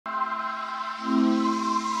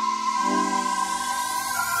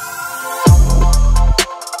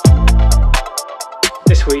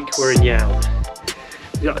we're in Jaun.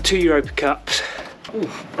 We've got 2 Europa Cups. Ooh,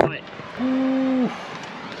 right. Ooh.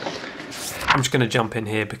 I'm just going to jump in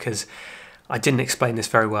here because I didn't explain this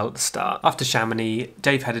very well at the start. After Chamonix,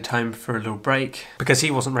 Dave headed home for a little break because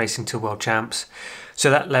he wasn't racing till World Champs. So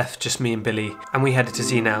that left just me and Billy, and we headed to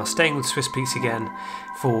Zinau, staying with Swiss Peaks again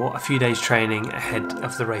for a few days training ahead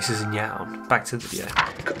of the races in Jaun. Back to the video.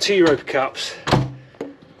 Got 2 Europa Cups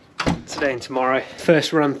today and tomorrow.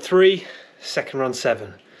 First run 3, second run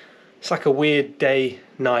 7. It's like a weird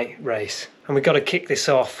day-night race. And we've got to kick this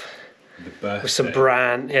off with some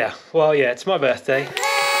brand, yeah. Well, yeah, it's my birthday.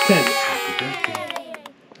 10. Happy birthday.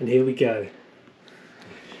 And here we go.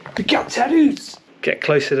 We got tattoos. Get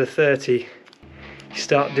closer to 30. You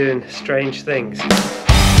start doing strange things.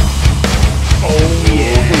 Oh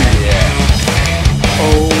yeah.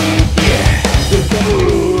 Oh yeah.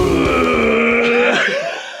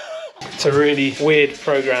 It's a really weird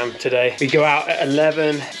program today. We go out at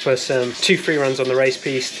 11 for some 2 free runs on the race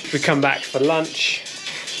piste. We come back for lunch,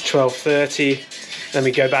 12:30. Then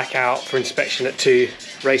we go back out for inspection at 2,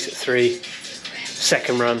 race at 3,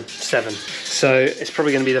 second run 7. So it's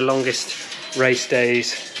probably going to be the longest race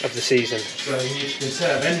days of the season. So you need to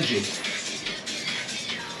conserve energy.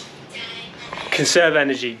 Conserve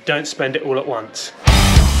energy, don't spend it all at once.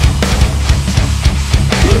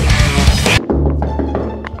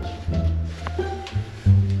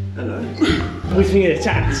 Hello. What do you think of the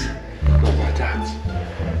tats? Not my dad's.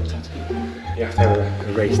 You have to have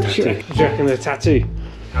a race tattoo. Do you reckon the tattoo?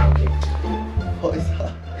 What is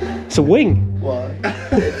that? It's a wing. Why?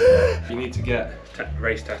 You need to get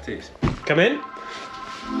race tattoos. Come in.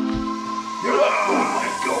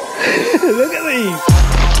 Look at these.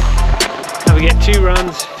 Now we get 2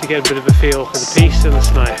 runs to get a bit of a feel for the piste and the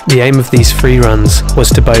snow. The aim of these free runs was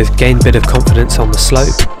to both gain a bit of confidence on the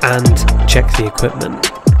slope and check the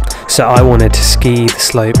equipment. So I wanted to ski the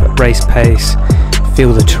slope at race pace,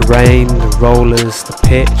 feel the terrain, the rollers, the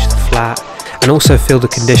pitch, the flat, and also feel the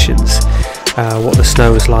conditions, what the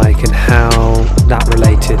snow was like and how that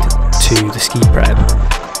related to the ski prep.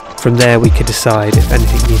 From there we could decide if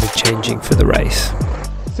anything needed changing for the race.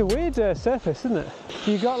 It's a weird surface, isn't it?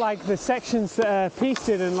 You got like the sections that are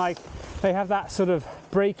pisted and like they have that sort of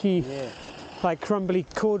breaky, like crumbly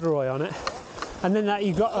corduroy on it. And then that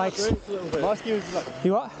you got like... My ski was like...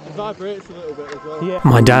 You what? It vibrates a little bit as well. Yeah.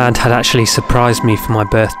 My dad had actually surprised me for my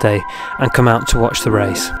birthday and come out to watch the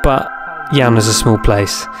race. But Jaun is a small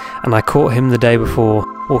place and I caught him the day before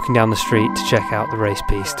walking down the street to check out the race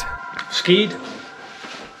piste. Skied.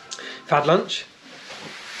 Had lunch.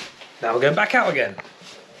 Now we're going back out again.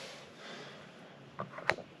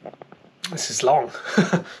 This is long.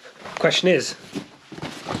 Question is,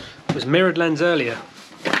 was mirrored lens earlier?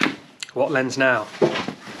 What lens now?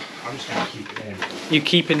 I'm just going to keep it in. You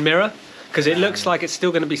keep in mirror? Because it looks like it's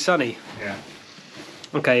still going to be sunny. Yeah.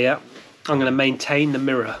 Okay, yeah. I'm going to maintain the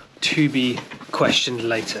mirror to be questioned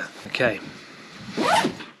later. Okay.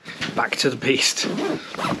 Back to the piste.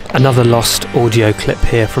 Another lost audio clip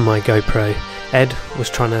here from my GoPro. Ed was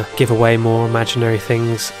trying to give away more imaginary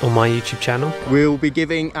things on my YouTube channel. We'll be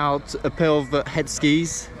giving out a pair of head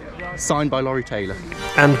skis signed by Laurie Taylor.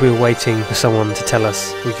 And we were waiting for someone to tell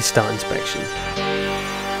us we could start inspection.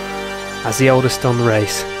 As the oldest on the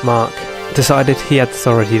race, Mark decided he had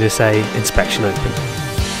authority to say inspection open.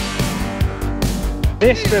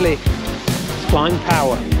 This Billy is flying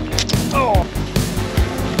power. Oh!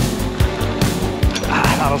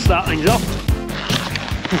 That'll start things off.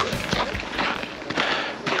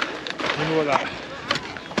 Remember what that?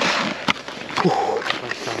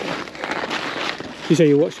 You say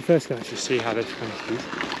you watched the first guy? Just see how this comes through.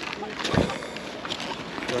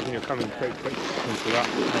 I think you're coming pretty quick into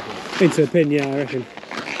that. Into the pin, yeah, I reckon.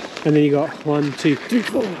 And then you got 1, 2, 3,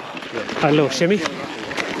 4. Yeah. A little shimmy.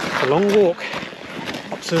 A long walk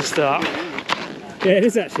up to the start. Yeah, it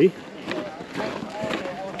is actually.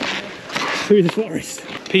 Through the forest.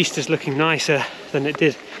 Piste is looking nicer than it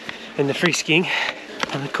did in the free skiing.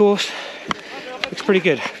 And the course looks pretty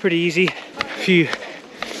good, pretty easy. A few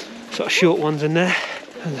sort of short ones in there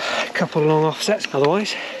and a couple of long offsets.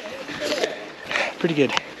 Otherwise, pretty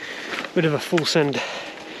good. Bit of a full send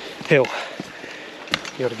hill.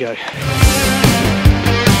 You gotta go.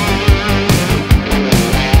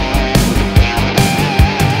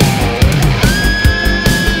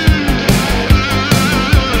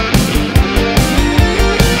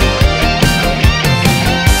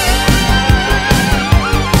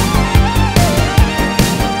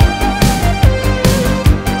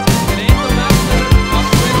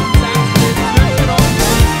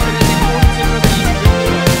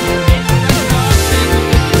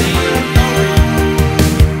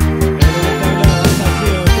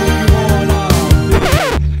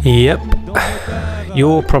 Yep,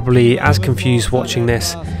 you're probably as confused watching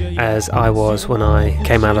this as I was when I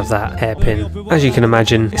came out of that hairpin. As you can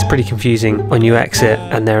imagine, it's pretty confusing when you exit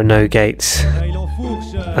and there are no gates.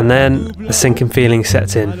 And then a sinking feeling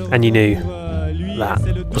sets in and you knew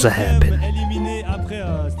that was a hairpin.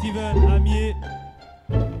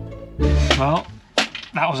 Well,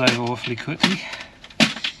 that was over awfully quickly.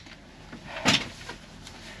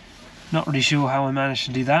 Not really sure how I managed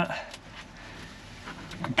to do that.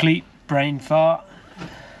 Complete brain fart.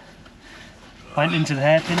 Went into the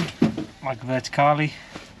hairpin, like vertically.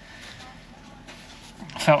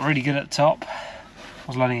 Felt really good at the top. I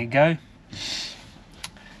was letting it go.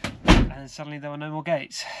 And then suddenly there were no more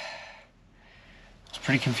gates. I was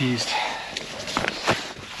pretty confused.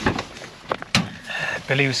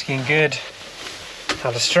 Billy was skiing good.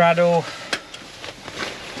 Had a straddle.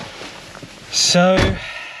 So,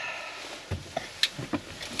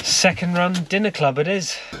 second run dinner club it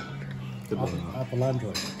is. Apple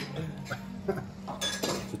Android.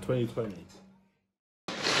 It's a 2020.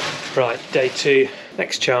 Right, day 2,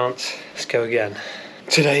 next chance, let's go again.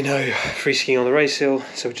 Today no free skiing on the race hill,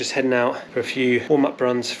 so we're just heading out for a few warm-up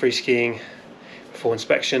runs, free skiing before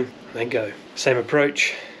inspection, and then go. Same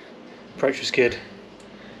approach was good,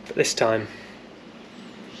 but this time,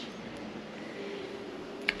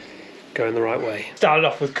 going the right way. Started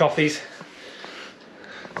off with coffees.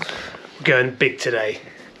 We're going big today.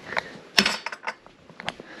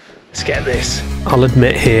 Let's get this. I'll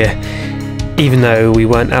admit here, even though we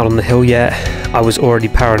weren't out on the hill yet, I was already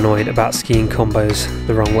paranoid about skiing combos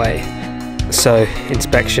the wrong way. So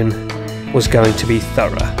inspection was going to be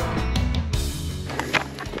thorough.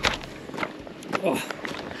 Oh.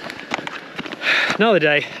 Another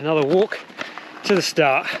day, another walk to the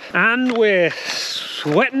start, and we're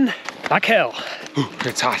sweating like hell.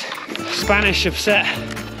 It's hot. Spanish have set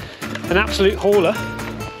an absolute hauler.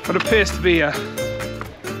 What appears to be a...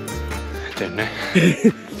 I don't know.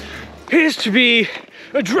 Appears to be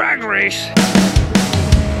a drag race.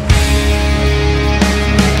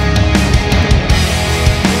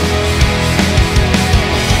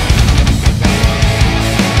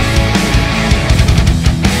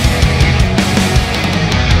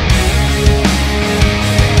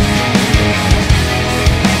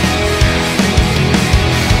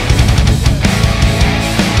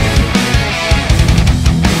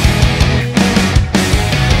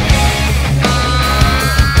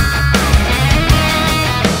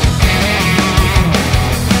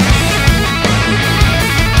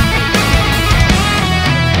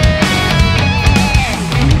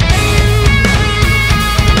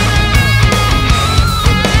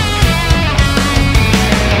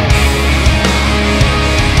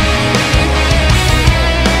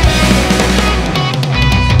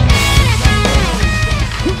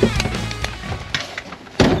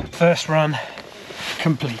 First run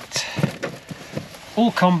complete.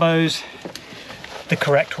 All combos the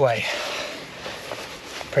correct way.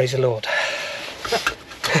 Praise the Lord.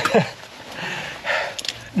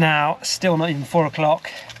 Now, still not even 4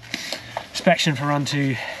 o'clock. Inspection for run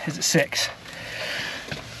 2 is at 6.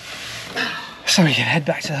 So we can head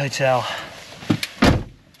back to the hotel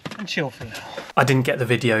and chill for a little. I didn't get the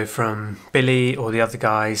video from Billy or the other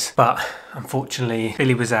guys, but unfortunately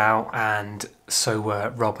Billy was out and so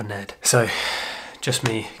were Rob and Ed. So just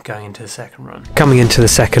me going into the second run. Coming into the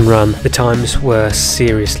second run, the times were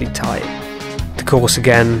seriously tight. The course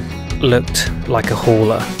again looked like a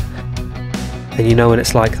hauler. And you know when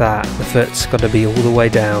it's like that, the foot's got to be all the way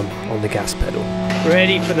down on the gas pedal.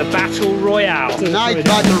 Ready for the Battle Royale. Tonight,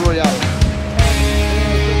 Battle Royale.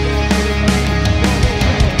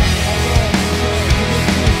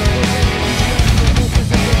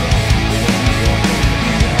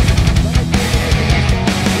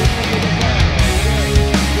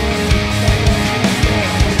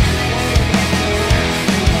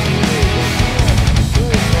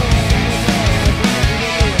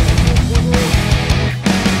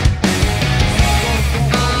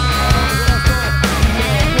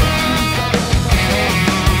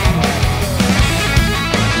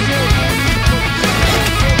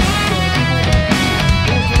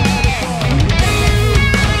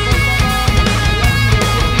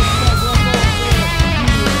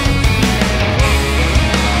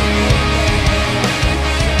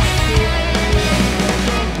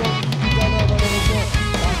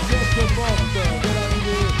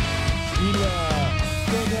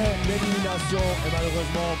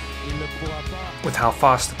 With how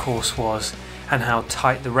fast the course was and how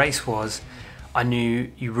tight the race was, I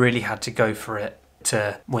knew you really had to go for it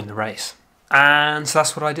to win the race. And so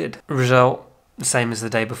that's what I did. Result, the same as the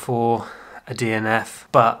day before, a DNF,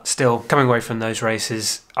 but still, coming away from those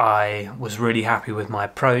races, I was really happy with my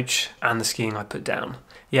approach and the skiing I put down.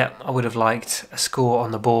 Yeah, I would have liked a score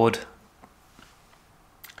on the board,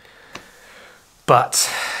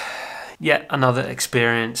 but yet another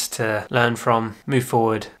experience to learn from, move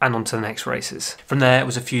forward, and on to the next races. From there, it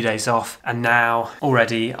was a few days off, and now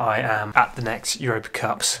already I am at the next Europa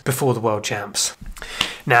Cups before the World Champs.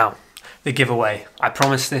 Now, the giveaway. I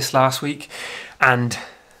promised this last week, and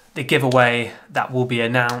the giveaway that will be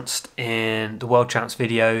announced in the World Champs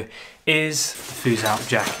video is the Foo's Out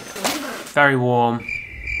jacket. Very warm,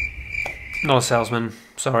 not a salesman,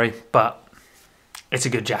 sorry, but it's a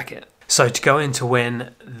good jacket. So to go in to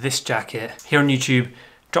win this jacket, here on YouTube,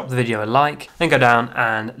 drop the video a like, then go down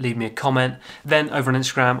and leave me a comment. Then over on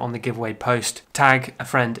Instagram on the giveaway post, tag a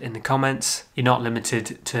friend in the comments. You're not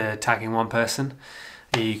limited to tagging one person.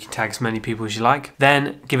 You can tag as many people as you like.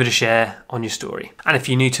 Then give it a share on your story. And if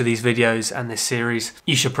you're new to these videos and this series,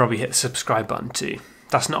 you should probably hit the subscribe button too.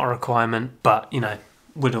 That's not a requirement, but you know,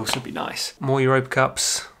 would also be nice. More Europa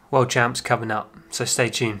Cups, World Champs coming up, so stay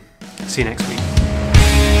tuned. See you next week.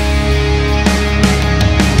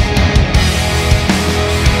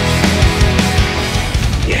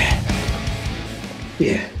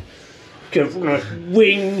 Yeah. Go for a nice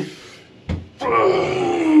wing.